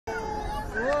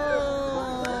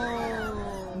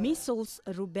Measles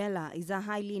rubella is a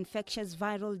highly infectious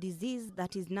viral disease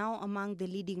that is now among the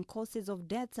leading causes of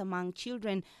deaths among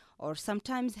children, or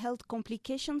sometimes health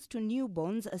complications to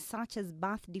newborns such as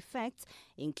birth defects,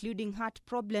 including heart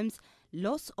problems,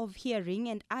 loss of hearing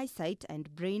and eyesight,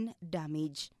 and brain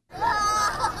damage.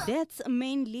 Deaths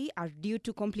mainly are due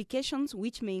to complications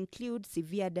which may include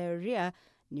severe diarrhea,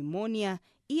 pneumonia,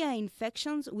 ear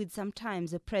infections with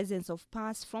sometimes the presence of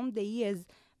pus from the ears,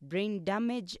 brain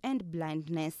damage and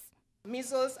blindness.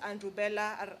 Measles and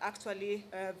rubella are actually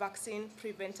vaccine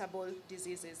preventable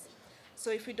diseases. So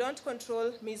if we don't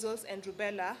control measles and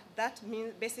rubella, that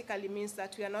basically means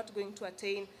that we are not going to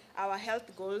attain our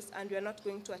health goals, and we are not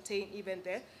going to attain even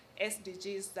the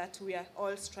SDGs that we are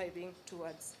all striving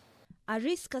towards. A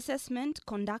risk assessment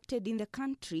conducted in the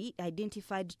country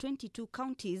identified 22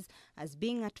 counties as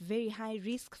being at very high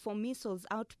risk for measles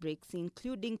outbreaks,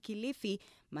 including Kilifi,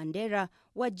 Mandera,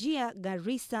 Wajir,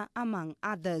 Garissa, among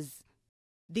others.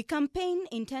 The campaign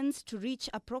intends to reach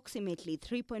approximately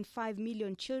 3.5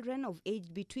 million children of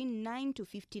age between 9 to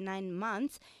 59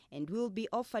 months and will be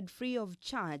offered free of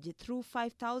charge through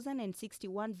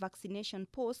 5,061 vaccination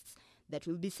posts that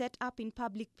will be set up in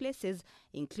public places,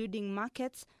 including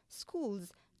markets,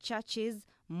 schools, churches,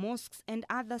 mosques and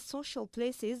other social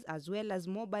places, as well as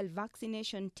mobile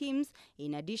vaccination teams,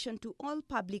 in addition to all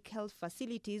public health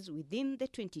facilities within the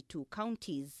 22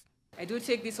 counties. I do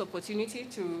take this opportunity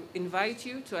to invite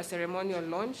you to a ceremonial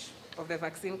launch of the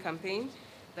vaccine campaign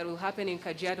that will happen in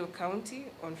Kajiado County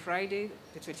on Friday,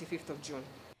 the 25th of June.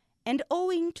 And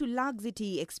owing to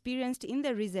laxity experienced in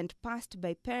the recent past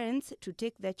by parents to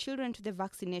take their children to the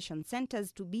vaccination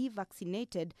centers to be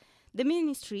vaccinated, the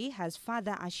ministry has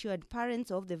further assured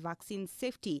parents of the vaccine's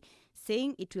safety,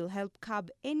 saying it will help curb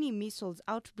any measles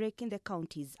outbreak in the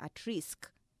counties at risk.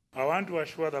 I want to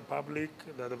assure the public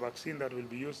that the vaccine that will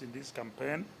be used in this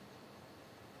campaign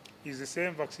is the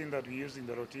same vaccine that we use in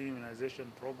the routine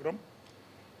immunization program.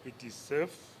 It is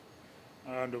safe,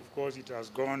 and of course it has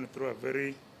gone through a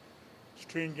very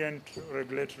stringent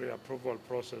regulatory approval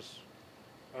process,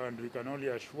 and we can only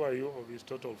assure you of its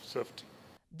total safety.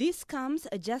 This comes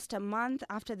just a month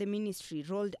after the ministry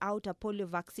rolled out a polio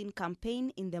vaccine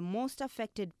campaign in the most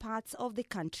affected parts of the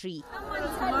country.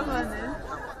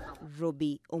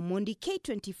 Robi Omondi,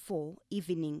 K24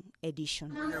 Evening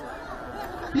Edition.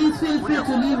 Please feel free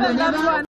to leave whenever.